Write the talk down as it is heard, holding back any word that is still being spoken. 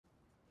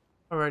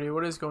Alrighty,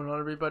 what is going on,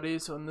 everybody?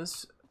 So in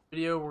this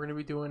video we're going to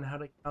be doing how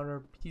to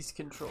counter piece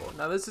control.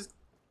 Now this is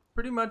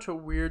pretty much a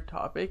weird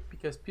topic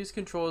because piece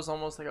control is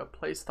almost like a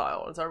play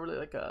style. It's not really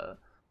like a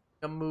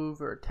move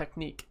or a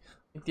technique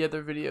like the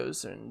other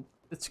videos, and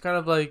it's kind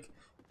of like,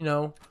 you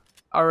know,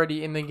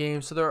 already in the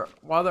game. So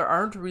while there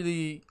aren't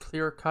really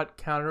clear-cut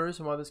counters,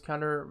 and while this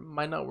counter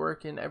might not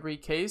work in every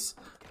case,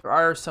 there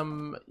are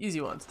some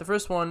easy ones. The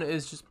first one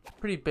is just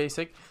pretty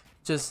basic.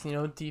 Just, you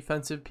know,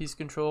 defensive piece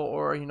control,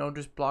 or, you know,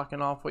 just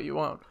blocking off what you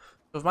want.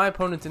 So if my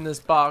opponent's in this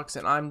box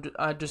and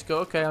I just go,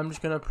 okay, I'm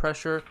just gonna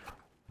pressure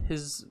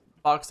his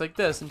box like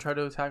this and try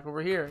to attack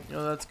over here, you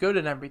know, that's good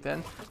and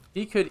everything.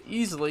 He could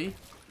easily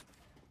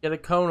get a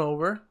cone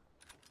over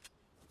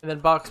and then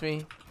box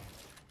me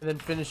and then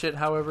finish it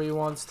however he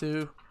wants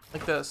to,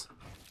 like this.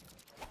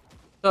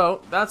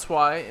 So that's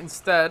why,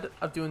 instead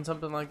of doing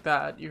something like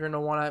that, you're gonna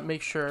want to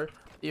make sure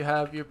that you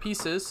have your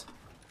pieces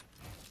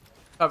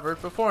covered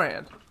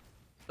beforehand.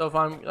 So if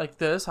I'm like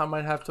this, I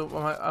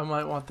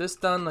might want this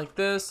done like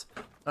this.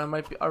 I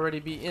might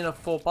already be in a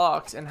full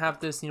box and have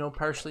this, you know,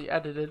 partially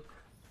edited.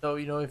 So,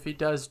 you know, if he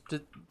does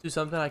do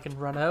something, I can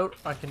run out,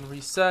 I can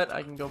reset,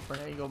 I can go for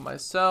an angle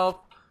myself,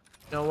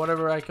 you know,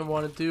 whatever I can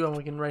want to do, and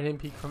we can right hand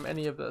peek from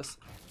any of this.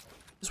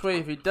 This way,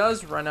 if he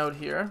does run out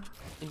here,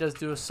 he does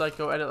do a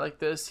psycho edit like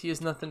this, he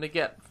has nothing to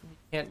get.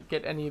 He can't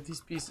get any of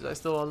these pieces. I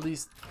still at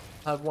least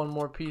have one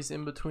more piece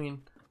in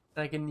between.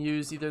 And I can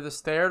use either the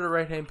stair to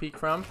right hand peek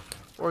from,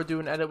 or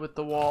do an edit with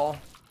the wall,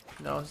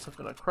 you know,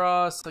 something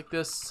across like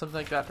this, something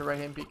like that to right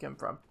hand peek him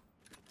from.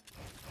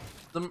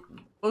 The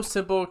most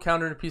simple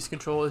counter to piece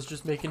control is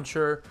just making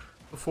sure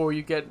before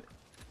you get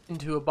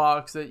into a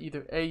box that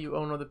either A, you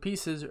own all the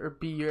pieces, or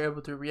B, you're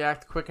able to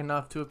react quick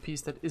enough to a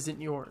piece that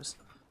isn't yours.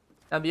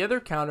 Now the other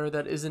counter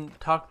that isn't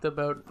talked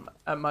about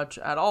much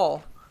at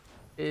all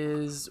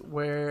is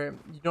where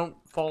you don't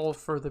fall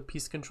for the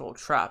piece control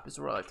trap, is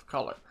what I like to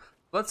call it.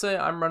 Let's say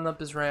I'm running up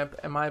this ramp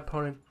and my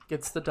opponent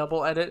gets the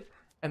double edit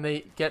and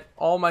they get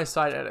all my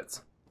side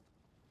edits.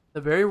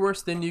 The very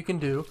worst thing you can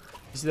do,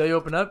 you see they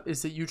open up,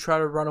 is that you try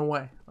to run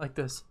away like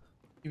this.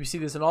 You see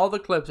this in all the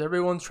clips.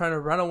 Everyone's trying to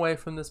run away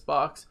from this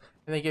box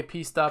and they get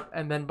pieced up,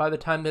 and then by the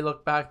time they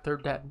look back, they're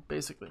dead,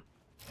 basically.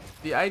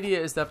 The idea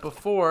is that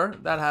before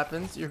that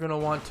happens, you're going to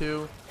want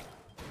to,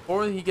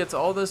 before he gets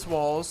all this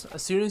walls,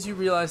 as soon as you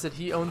realize that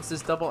he owns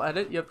this double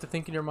edit, you have to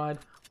think in your mind,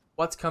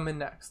 what's coming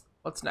next?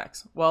 What's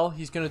next? Well,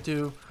 he's going to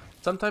do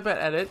some type of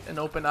edit and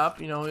open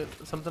up, you know,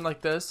 something like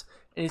this,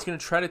 and he's going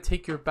to try to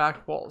take your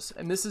back walls.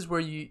 And this is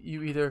where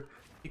you either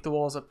take the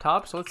walls up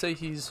top. So let's say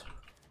he's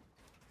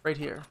right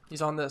here.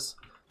 He's on this.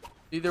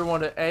 You either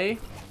want to A,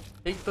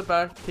 take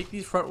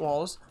these front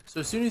walls. So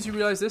as soon as you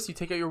realize this, you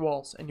take out your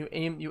walls and you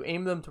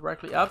aim them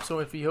directly up. So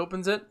if he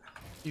opens it,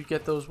 you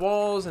get those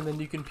walls, and then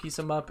you can piece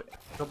them up,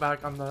 go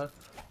back on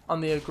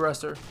the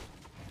aggressor.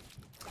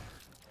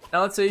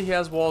 Now let's say he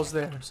has walls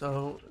there,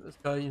 so this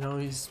guy, you know,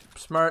 he's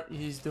smart,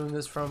 he's doing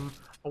this from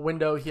a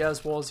window, he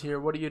has walls here.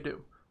 What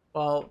do?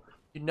 Well,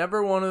 you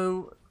never want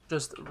to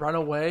just run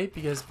away,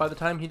 because by the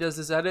time he does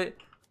this edit,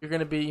 you're going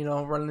to be, you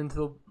know, running into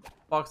the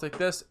box like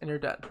this and you're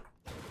dead.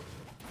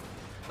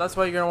 That's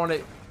why you're going to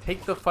want to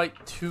take the fight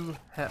to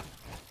him.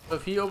 So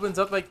if he opens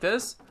up like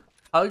this,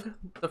 hug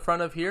the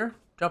front of here,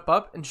 jump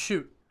up and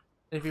shoot.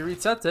 And if he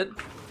resets it, you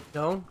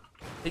know,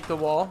 take the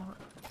wall,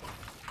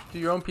 do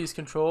your own piece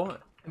control,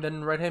 and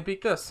then right hand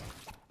peek this,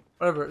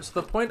 whatever.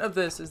 So the point of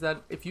this is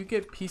that if you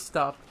get pieced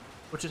up,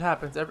 which it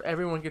happens,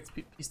 everyone gets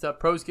pieced up,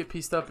 pros get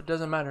pieced up, it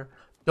doesn't matter.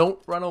 Don't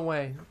run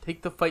away.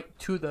 Take the fight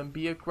to them.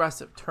 Be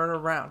aggressive. Turn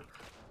around.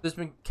 There's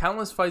been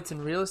countless fights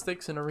in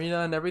realistics and arena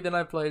and everything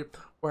I've played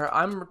where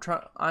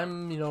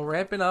I'm you know,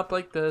 ramping up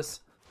like this,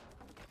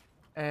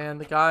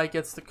 and the guy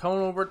gets the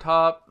cone over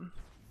top,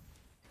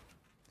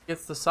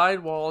 gets the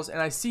side walls,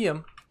 and I see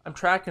him. I'm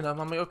tracking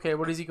him. I'm like, okay,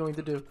 what is he going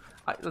to do?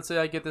 Let's say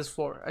I get this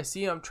floor. I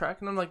see him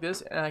tracking him like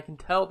this, and I can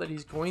tell that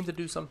he's going to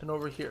do something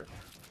over here.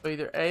 So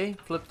either A,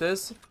 flip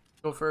this,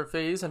 go for a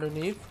phase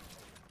underneath,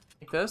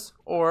 like this,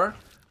 or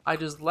I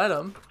just let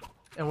him,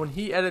 and when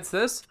he edits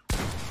this,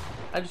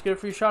 I just get a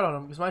free shot on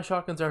him because my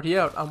shotgun's already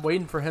out. I'm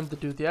waiting for him to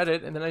do the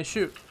edit, and then I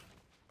shoot.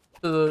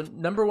 So the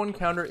number one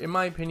counter, in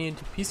my opinion,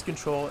 to piece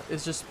control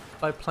is just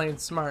by playing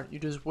smart. You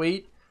just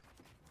wait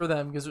for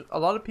them, because a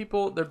lot of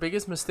people, their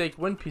biggest mistake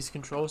when piece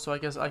control, so I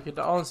guess I could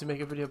honestly make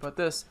a video about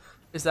this,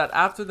 is that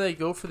after they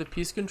go for the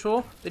piece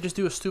control, they just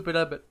do a stupid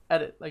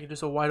edit, like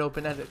just a wide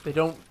open edit. They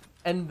don't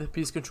end the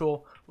piece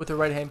control with a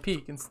right hand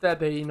peek. Instead,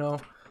 they, you know,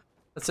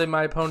 let's say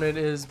my opponent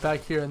is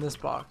back here in this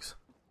box.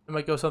 They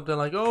might go something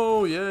like,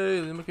 oh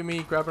yay, look at me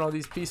grabbing all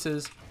these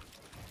pieces,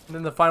 and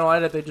then the final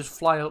edit, they just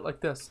fly out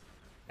like this.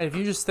 And if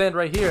you just stand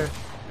right here,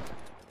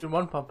 you can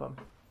one pump them.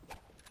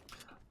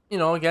 You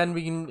know, again,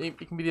 it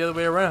can be the other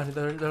way around.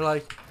 They're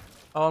like,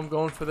 oh, I'm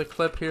going for the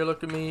clip here,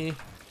 look at me,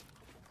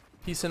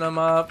 piecing them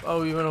up.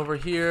 Oh, he went over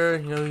here,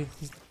 you know,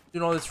 he's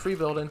doing all this free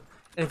building.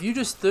 And if you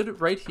just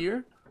stood right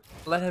here,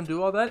 let him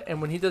do all that,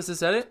 and when he does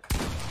this edit,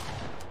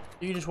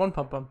 you can just one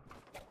pump him.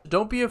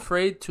 Don't be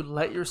afraid to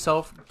let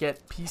yourself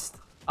get pieced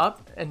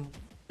up and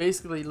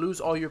basically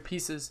lose all your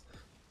pieces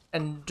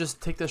and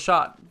just take the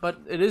shot. But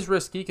it is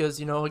risky because,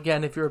 you know,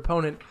 again, if your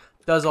opponent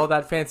does all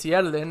that fancy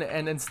editing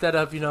and instead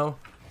of, you know,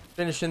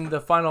 finishing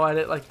the final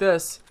edit like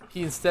this,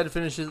 he instead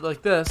finishes it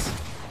like this,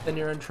 then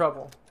you're in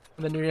trouble.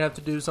 And then you're gonna have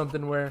to do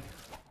something where,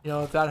 you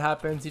know, if that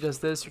happens, he does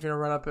this, you're gonna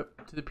run up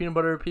to the peanut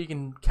butter peak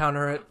and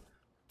counter it,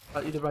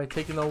 either by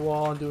taking the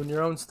wall and doing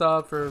your own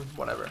stuff or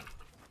whatever.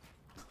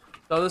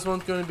 So this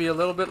one's going to be a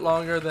little bit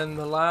longer than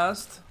the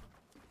last,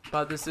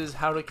 but this is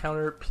how to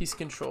counter piece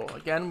control.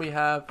 Again, we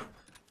have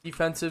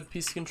defensive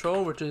piece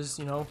control, which is,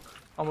 you know,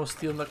 almost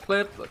stealing the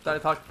clip that I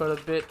talked about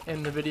a bit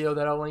in the video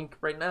that I'll link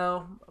right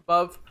now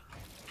above.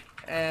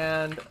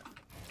 And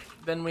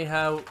then we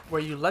have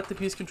where you let the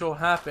piece control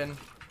happen,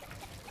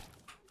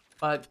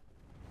 but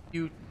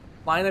you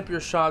line up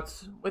your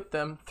shots with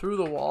them through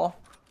the wall,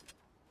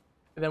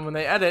 and then when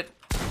they edit,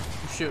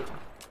 you shoot.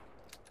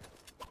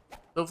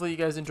 Hopefully you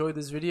guys enjoyed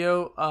this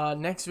video.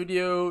 Next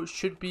video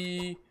should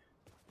be,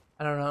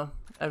 I don't know,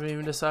 I haven't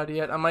even decided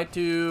yet. I might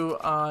do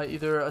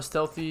either a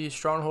stealthy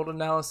stronghold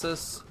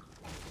analysis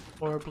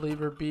or a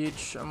believer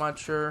beach, I'm not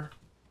sure,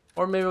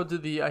 or maybe I'll do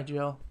the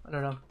IGL, I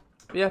don't know.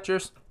 But yeah,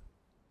 cheers.